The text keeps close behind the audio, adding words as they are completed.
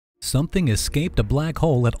Something escaped a black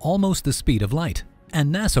hole at almost the speed of light,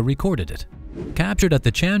 and NASA recorded it. Captured at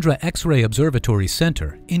the Chandra X-ray Observatory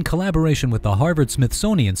Center in collaboration with the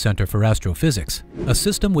Harvard-Smithsonian Center for Astrophysics, a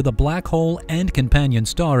system with a black hole and companion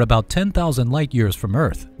star about 10,000 light-years from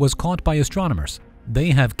Earth was caught by astronomers.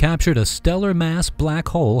 They have captured a stellar mass black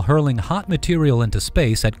hole hurling hot material into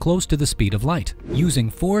space at close to the speed of light,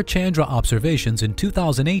 using 4 Chandra observations in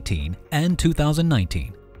 2018 and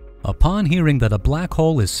 2019. Upon hearing that a black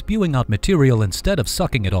hole is spewing out material instead of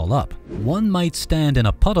sucking it all up, one might stand in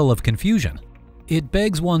a puddle of confusion. It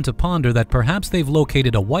begs one to ponder that perhaps they've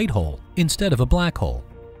located a white hole instead of a black hole.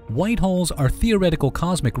 White holes are theoretical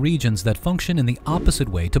cosmic regions that function in the opposite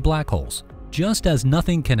way to black holes. Just as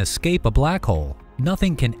nothing can escape a black hole,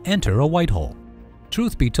 nothing can enter a white hole.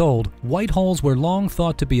 Truth be told, white holes were long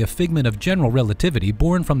thought to be a figment of general relativity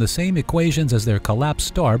born from the same equations as their collapsed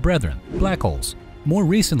star brethren, black holes. More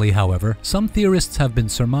recently, however, some theorists have been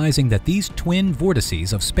surmising that these twin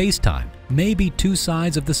vortices of space-time may be 2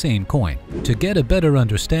 sides of the same coin. To get a better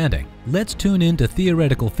understanding, let's tune in to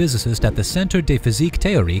theoretical physicist at the Centre de Physique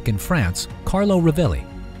Théorique in France, Carlo Rovelli.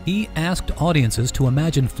 He asked audiences to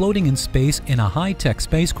imagine floating in space in a high-tech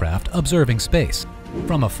spacecraft observing space.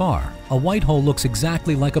 From afar, a white hole looks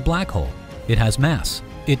exactly like a black hole. It has mass.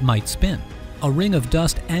 It might spin. A ring of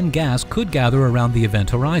dust and gas could gather around the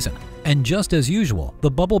event horizon. And just as usual, the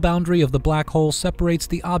bubble boundary of the black hole separates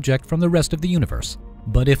the object from the rest of the universe.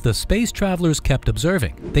 But if the space travelers kept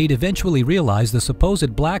observing, they'd eventually realize the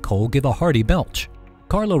supposed black hole give a hearty belch.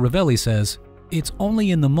 Carlo Rovelli says, "It's only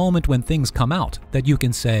in the moment when things come out that you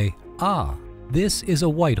can say, ah, this is a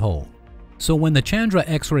white hole." So when the Chandra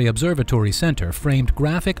X-ray Observatory Center framed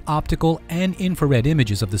graphic, optical, and infrared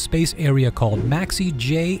images of the space area called MAXI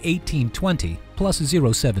J1820 plus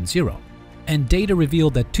 070, and data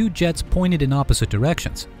revealed that 2 jets pointed in opposite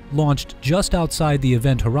directions, launched just outside the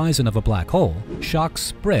event horizon of a black hole, shock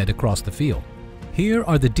spread across the field. Here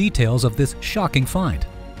are the details of this shocking find.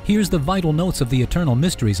 Here's the vital notes of the eternal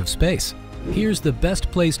mysteries of space. Here's the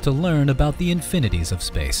best place to learn about the infinities of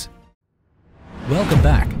space. Welcome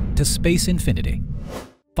back to Space Infinity.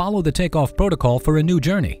 Follow the takeoff protocol for a new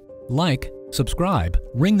journey. Like, subscribe,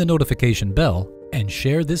 ring the notification bell, and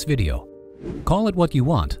share this video. Call it what you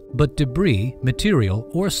want, but debris, material,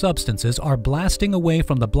 or substances are blasting away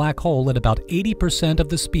from the black hole at about 80% of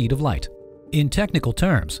the speed of light. In technical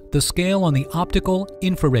terms, the scale on the optical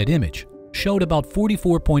infrared image showed about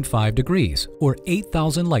 44.5 degrees, or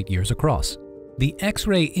 8,000 light-years across. The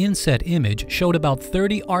X-ray inset image showed about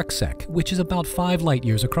 30 arcsec, which is about 5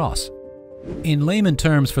 light-years across. In layman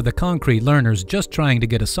terms for the concrete learners just trying to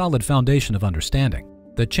get a solid foundation of understanding,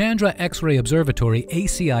 the Chandra X-ray Observatory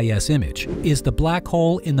ACIS image is the black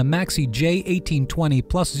hole in the MAXI J1820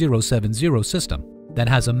 plus 070 system that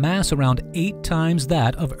has a mass around 8 times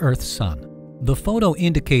that of Earth's Sun. The photo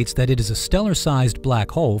indicates that it is a stellar-sized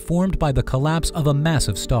black hole formed by the collapse of a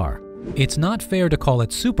massive star. It's not fair to call it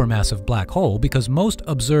supermassive black hole because most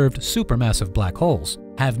observed supermassive black holes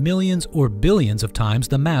have millions or billions of times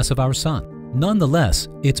the mass of our Sun. Nonetheless,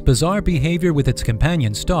 its bizarre behavior with its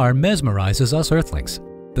companion star mesmerizes us Earthlings.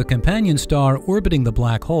 The companion star orbiting the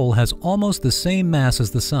black hole has almost the same mass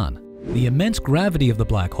as the Sun. The immense gravity of the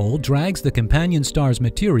black hole drags the companion star's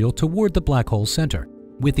material toward the black hole's center,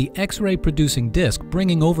 with the X-ray producing disk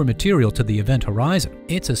bringing over material to the event horizon.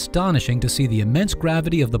 It's astonishing to see the immense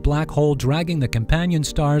gravity of the black hole dragging the companion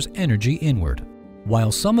star's energy inward.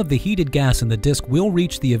 While some of the heated gas in the disk will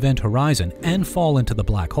reach the event horizon and fall into the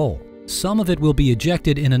black hole, some of it will be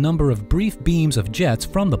ejected in a number of brief beams of jets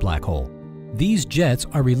from the black hole. These jets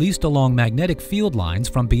are released along magnetic field lines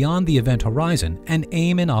from beyond the event horizon and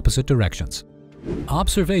aim in opposite directions.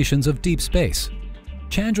 Observations of deep space.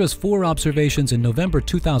 Chandra's 4 observations in November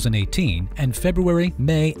 2018 and February,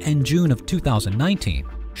 May, and June of 2019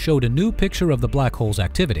 showed a new picture of the black hole's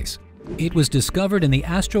activities. It was discovered in the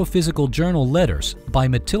astrophysical journal Letters by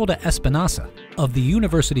Matilda Espinosa of the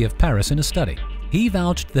University of Paris in a study. He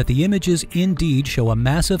vouched that the images indeed show a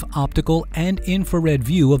massive optical and infrared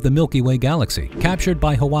view of the Milky Way galaxy, captured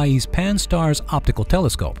by Hawaii's Pan-STARRS optical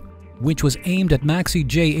telescope, which was aimed at MAXI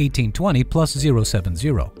J1820 plus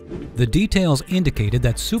 070. The details indicated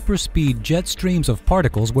that super-speed jet streams of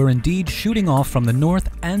particles were indeed shooting off from the north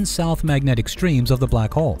and south magnetic streams of the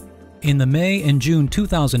black hole. In the May and June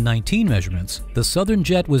 2019 measurements, the southern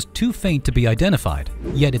jet was too faint to be identified,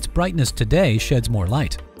 yet its brightness today sheds more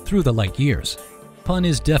light, through the light years. Pun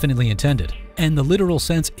is definitely intended, and the literal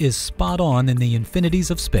sense is spot on in the infinities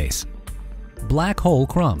of space. Black hole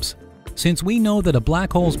crumbs. Since we know that a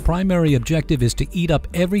black hole's primary objective is to eat up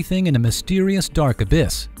everything in a mysterious dark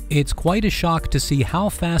abyss, It's quite a shock to see how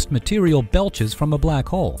fast material belches from a black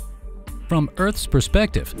hole. From Earth's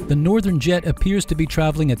perspective, the northern jet appears to be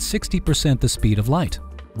traveling at 60% the speed of light,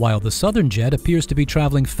 while the southern jet appears to be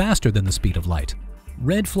traveling faster than the speed of light.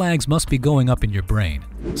 Red flags must be going up in your brain.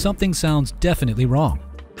 Something sounds definitely wrong.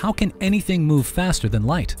 How can anything move faster than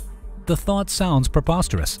light? The thought sounds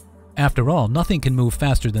preposterous. After all, nothing can move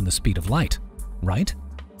faster than the speed of light, right?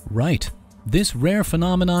 Right. This rare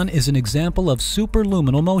phenomenon is an example of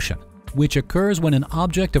superluminal motion, which occurs when an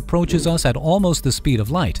object approaches us at almost the speed of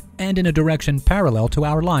light and in a direction parallel to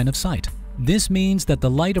our line of sight. This means that the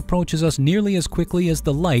light approaches us nearly as quickly as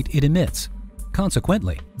the light it emits.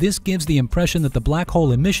 Consequently, this gives the impression that the black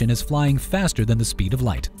hole emission is flying faster than the speed of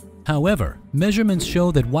light. However, measurements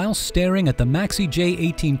show that while staring at the Maxi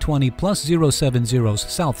J1820 plus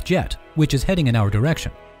 070's south jet, which is heading in our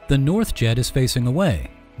direction, the north jet is facing away,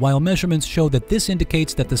 while measurements show that this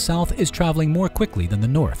indicates that the south is traveling more quickly than the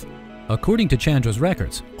north. According to Chandra's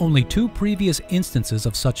records, only 2 previous instances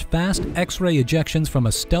of such fast X-ray ejections from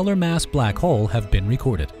a stellar mass black hole have been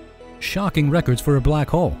recorded. Shocking records for a black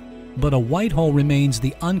hole. But a white hole remains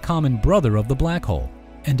the uncommon brother of the black hole,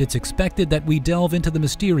 and it's expected that we delve into the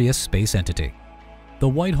mysterious space entity. The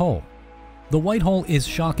white hole. The white hole is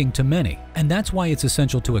shocking to many, and that's why it's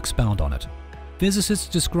essential to expound on it. Physicists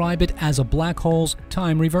describe it as a black hole's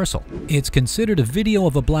time reversal. It's considered a video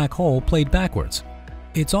of a black hole played backwards.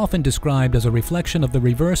 It's often described as a reflection of the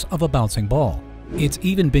reverse of a bouncing ball. It's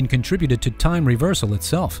even been contributed to time reversal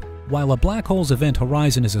itself. While a black hole's event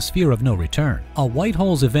horizon is a sphere of no return, a white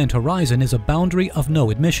hole's event horizon is a boundary of no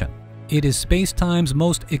admission. It is space-time's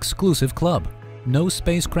most exclusive club. No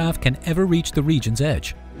spacecraft can ever reach the region's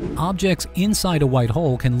edge. Objects inside a white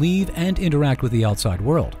hole can leave and interact with the outside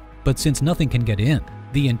world, but since nothing can get in,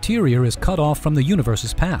 the interior is cut off from the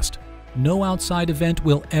universe's past. No outside event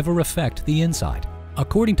will ever affect the inside.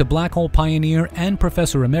 According to black hole pioneer and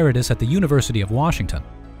professor emeritus at the University of Washington,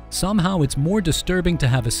 somehow it's more disturbing to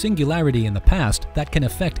have a singularity in the past that can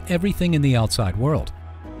affect everything in the outside world.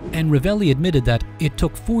 And Ravelli admitted that it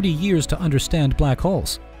took 40 years to understand black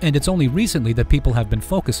holes, and it's only recently that people have been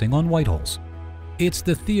focusing on white holes. It's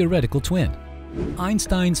the theoretical twin.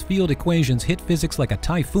 Einstein's field equations hit physics like a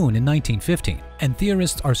typhoon in 1915, and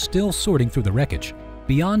theorists are still sorting through the wreckage.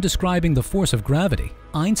 Beyond describing the force of gravity,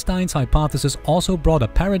 Einstein's hypothesis also brought a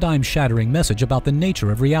paradigm-shattering message about the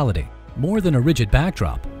nature of reality. More than a rigid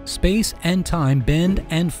backdrop, space and time bend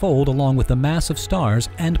and fold along with the mass of stars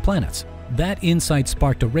and planets. That insight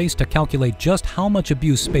sparked a race to calculate just how much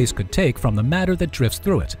abuse space could take from the matter that drifts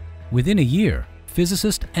through it. Within a year,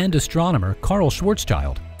 physicist and astronomer Carl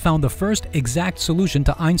Schwarzschild found the first exact solution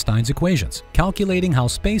to Einstein's equations, calculating how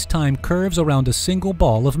space-time curves around a single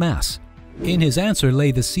ball of mass. In his answer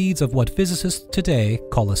lay the seeds of what physicists today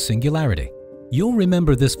call a singularity. You'll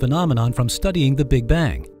remember this phenomenon from studying the Big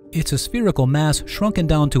Bang. It's a spherical mass shrunken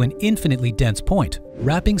down to an infinitely dense point,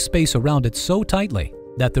 wrapping space around it so tightly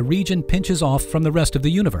that the region pinches off from the rest of the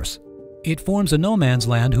universe. It forms a no man's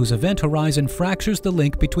land whose event horizon fractures the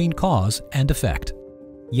link between cause and effect.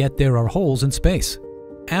 Yet there are holes in space.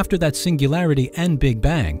 After that singularity and Big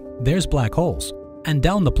Bang, there's black holes. And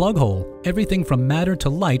down the plug hole, everything from matter to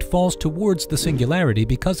light falls towards the singularity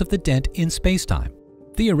because of the dent in space-time.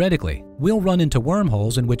 Theoretically, we'll run into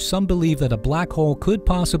wormholes in which some believe that a black hole could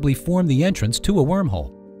possibly form the entrance to a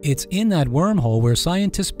wormhole. It's in that wormhole where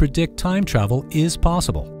scientists predict time travel is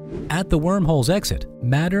possible. At the wormhole's exit,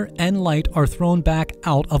 matter and light are thrown back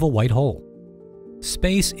out of a white hole.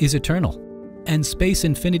 Space is eternal, and Space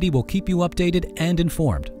Infinity will keep you updated and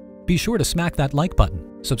informed. Be sure to smack that like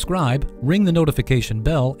button, subscribe, ring the notification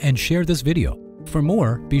bell, and share this video. For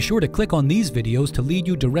more, be sure to click on these videos to lead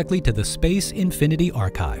you directly to the Space Infinity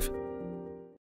Archive.